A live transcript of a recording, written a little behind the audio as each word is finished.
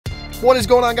What is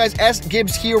going on, guys?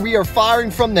 Sgibs here. We are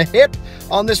firing from the hip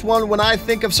on this one. When I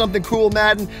think of something cool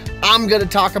Madden, I'm going to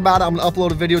talk about it. I'm going to upload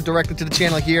a video directly to the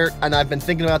channel here, and I've been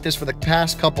thinking about this for the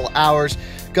past couple hours.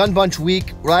 Gun Bunch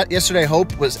Week. Right yesterday,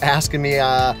 Hope was asking me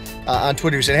on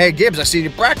Twitter. He said, "Hey, Gibbs, I see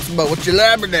you practicing, but what's your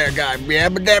labbing there, guy?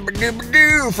 Yabba dabba dooba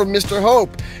doo," from Mr.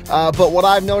 Hope. But what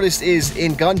I've noticed is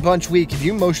in Gun Bunch Week, if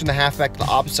you motion the halfback to the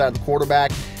opposite side of the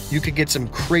quarterback, you could get some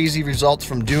crazy results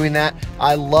from doing that.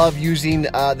 I love using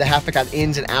the halfback on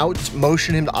ins and outs,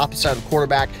 motion him to opposite side of the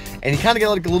quarterback, and you kind of get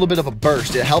like a little bit of a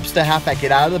burst. It helps the halfback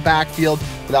get out of the backfield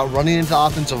without running into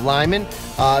offensive linemen.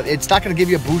 It's not going to give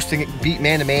you a boost to beat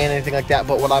man-to-man, anything like that,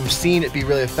 but what I'm seeing it be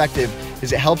really effective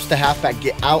is it helps the halfback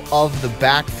get out of the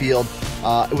backfield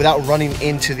without running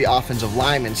into the offensive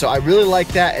lineman. So I really like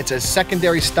that. It's a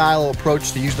secondary style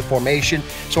approach to use the formation.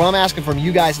 So what I'm asking from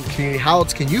you guys in the community, how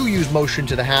else can you use motion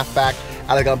to the halfback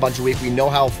out of Gun Bunch Week? We know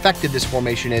how effective this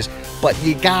formation is, but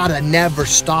you gotta never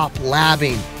stop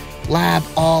labbing. Lab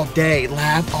all day,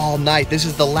 lab all night. This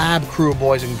is the lab crew,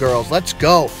 boys and girls. Let's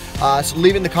go. So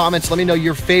leave in the comments. Let me know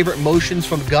your favorite motions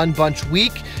from Gun Bunch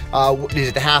Week. Is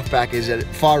it the halfback? Is it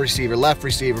far receiver, left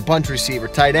receiver, bunch receiver,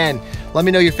 tight end? Let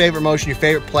me know your favorite motion, your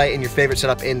favorite play, and your favorite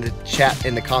setup in the chat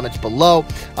in the comments below.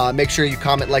 Make sure you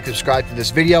comment, like, subscribe to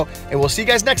this video, and we'll see you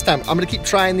guys next time. I'm going to keep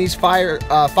trying these firing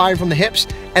from the hips.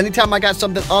 Anytime I got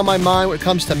something on my mind when it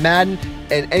comes to Madden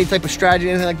and any type of strategy,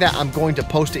 anything like that, I'm going to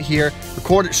post it here,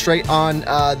 record it straight on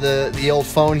the old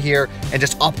phone here, and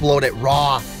just upload it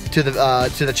raw to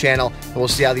the channel, and we'll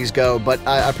see how these go. But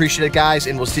I appreciate it, guys,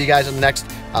 and we'll see you guys in the next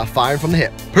firing from the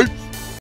hip. Peace.